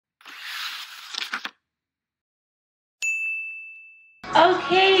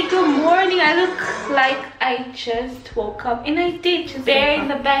Okay, good morning. I look like I just woke up, and I did just there in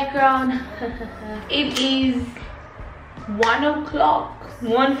the background. It is 1 o'clock,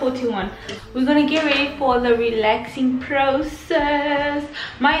 1:41. We're gonna get ready for the relaxing process.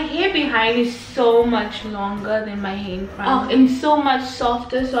 My hair behind is so much longer than my hair in front, and so much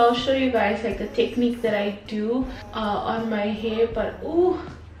softer. So I'll show you guys like the technique that I do on my hair. But oh,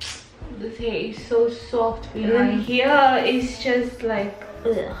 this hair is so soft behind. And then here is just like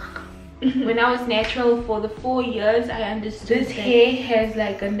ugh. When I was natural for the 4 years, I understood this hair has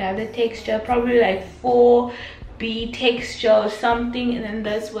like another texture, probably like 4B texture or something, and then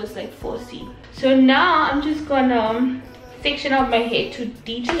this was like 4C. So now I'm just gonna section out my hair to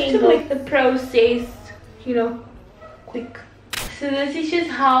detangle to make the process, you know, quick. So this is just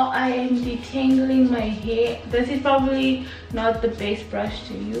how I am detangling my hair. This is probably not the best brush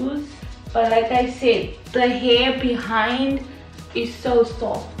to use, but like I said, the hair behind is so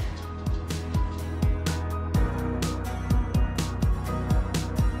soft.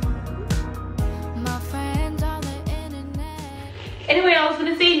 Anyway, I was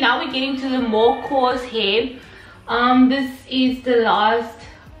gonna say, now we're getting to the more coarse hair. This is the last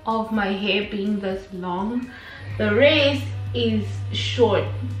of my hair being this long. The rest is short,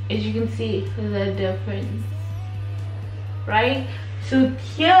 as you can see the difference, right? So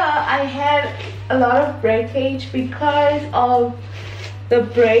here I had a lot of breakage because of the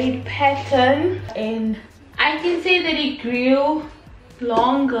braid pattern, and I can say that it grew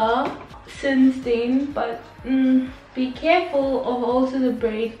longer since then, but be careful of also the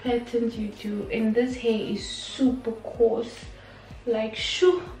braid patterns you do. And this hair is super coarse, like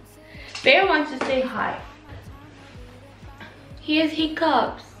shoo. Bear wants to say hi. He has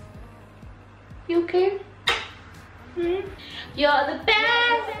hiccups. You okay? You're the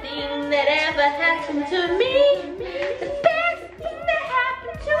best thing that ever happened to me. The best thing that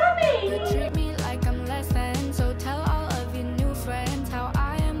happened to me. You treat me like I'm less than, so tell all of your new friends how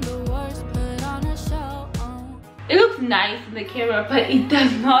I am the worst. Put on a show. It looks nice in the camera, but it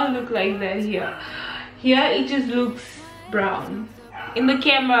does not look like that here. Here it just looks brown. In the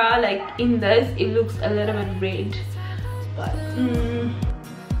camera, like in this, it looks a little bit red. But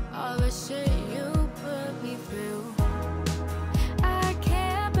all the shit you put me through, I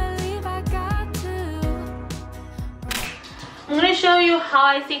can't believe I got to. I'm gonna show you how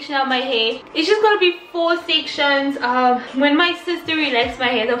I section out my hair. It's just gonna be 4 sections. When my sister relaxed my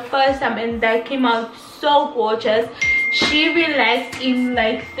hair the first time, and that came out so gorgeous, she relaxed in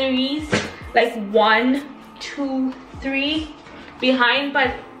like 3s, like 1, 2, 3 behind.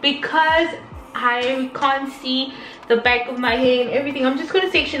 But because I can't see the back of my hair and everything, I'm just gonna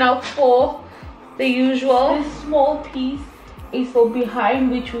section out 4, the usual. This small piece is for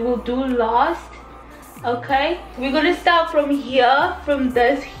behind, which we will do last. Okay, we're gonna start from here, from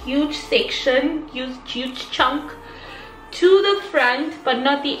this huge section, huge chunk, to the front, but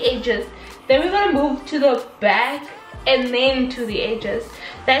not the edges. Then we're gonna move to the back and then to the edges.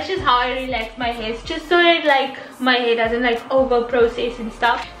 That's just how I relax my hair. It's just so that like my hair doesn't like over process and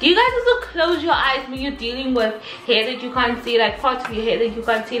stuff. Do you guys also close your eyes when you're dealing with hair that you can't see, like parts of your hair that you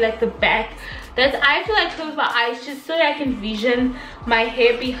can't see, like the back? That's, I have to like close my eyes just so that I can vision my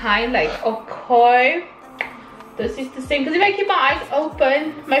hair behind. Like, okay, this is the same, because if I keep my eyes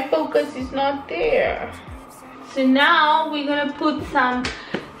open, my focus is not there. So now we're gonna put some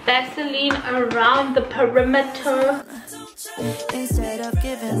Vaseline around the perimeter. Instead of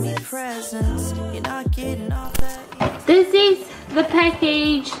giving me presents, you're not getting off that. This is the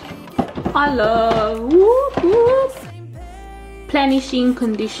package I love. Whoop, whoop. Planishing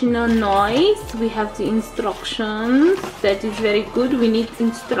conditioner noise. We have the instructions. That is very good. We need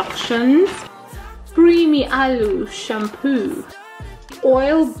instructions. Creamy aloe shampoo.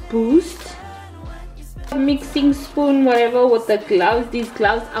 Oil boost. Mixing spoon, whatever, with the gloves. These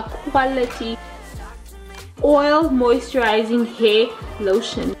gloves are quality. Oil moisturizing hair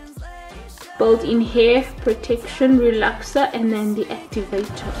lotion. Built-in hair protection relaxer, and then the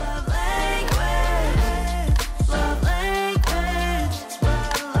activator.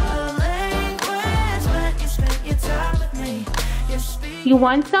 You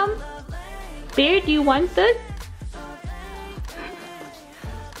want some? Bear, do you want this?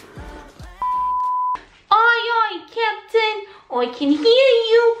 Oi, oi, Captain! I can hear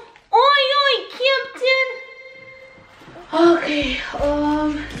you! Oi, oi, Captain! Okay,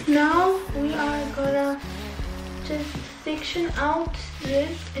 now we are gonna just section out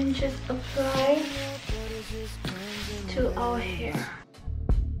this and just apply to our hair.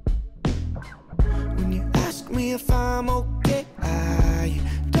 When you ask me if I'm okay, I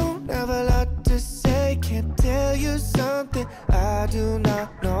don't have a lot to say. Can't tell you something I do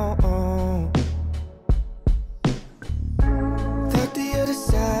not know. Thought the other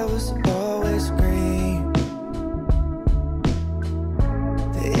side was always green.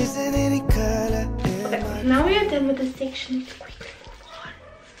 There isn't any color in Okay, now we are done with the section. Let's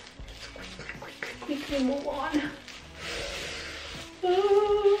quickly move on.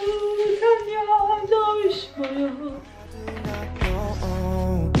 Quickly move on.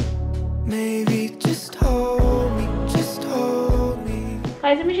 Maybe just hold me, just hold me.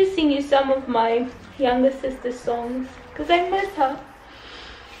 Guys, let me just sing you some of my younger sister's songs because I miss her.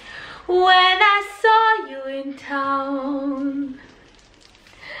 When I saw you in town,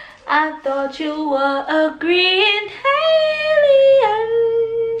 I thought you were a green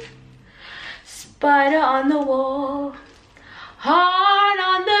alien. Spider on the wall, heart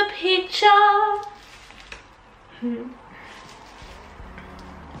on the picture.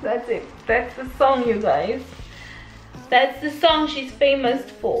 That's it. That's the song, you guys. That's the song she's famous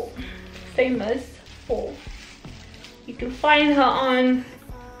for. You can find her on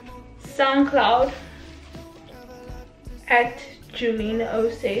SoundCloud at Julene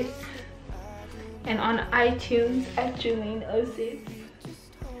Ouses and on iTunes at Julene Ouses,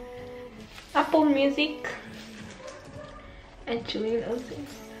 Apple Music at Julene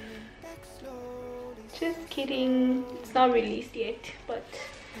Ouses. Just kidding, it's not released yet, but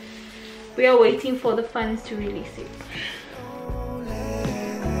we are waiting for the funds to release it.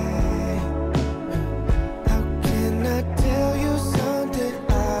 How can I tell you something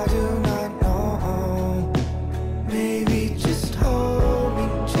I do not know? Maybe just hold me,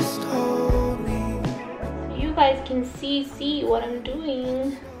 just hold me. You guys can see what I'm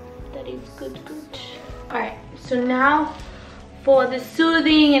doing. That is good. Alright, so now for the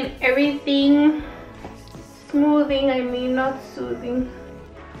soothing and everything. Smoothing, I mean, not soothing.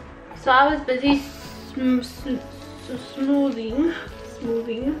 So I was busy smoothing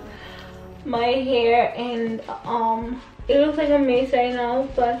my hair, and it looks like a mess right now,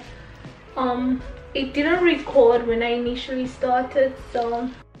 but it didn't record when I initially started, so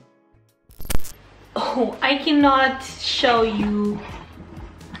I cannot show you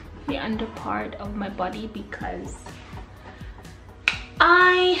the under part of my body because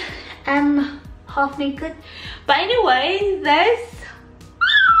I am half naked. But anyway,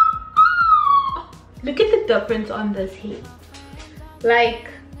 look at the difference on this hair. Like,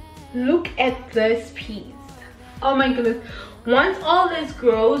 look at this piece. Oh my goodness. Once all this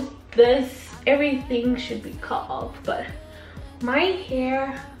grows, everything should be cut off. But my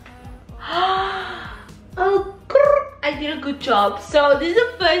hair, oh, I did a good job. So this is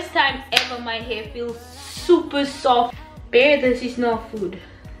the first time ever my hair feels super soft. Bear, this is not food.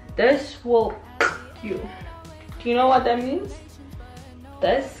 This will you. Do you know what that means?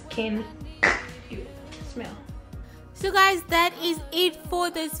 This can you smell. So guys, that is it for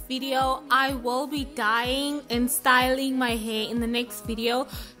this video. I will be dyeing and styling my hair in the next video,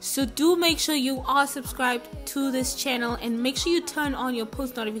 so do make sure you are subscribed to this channel and make sure you turn on your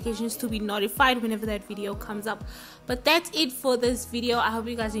post notifications to be notified whenever that video comes up. But that's it for this video. I hope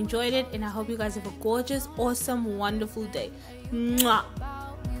you guys enjoyed it, and I hope you guys have a gorgeous, awesome, wonderful day. Mwah.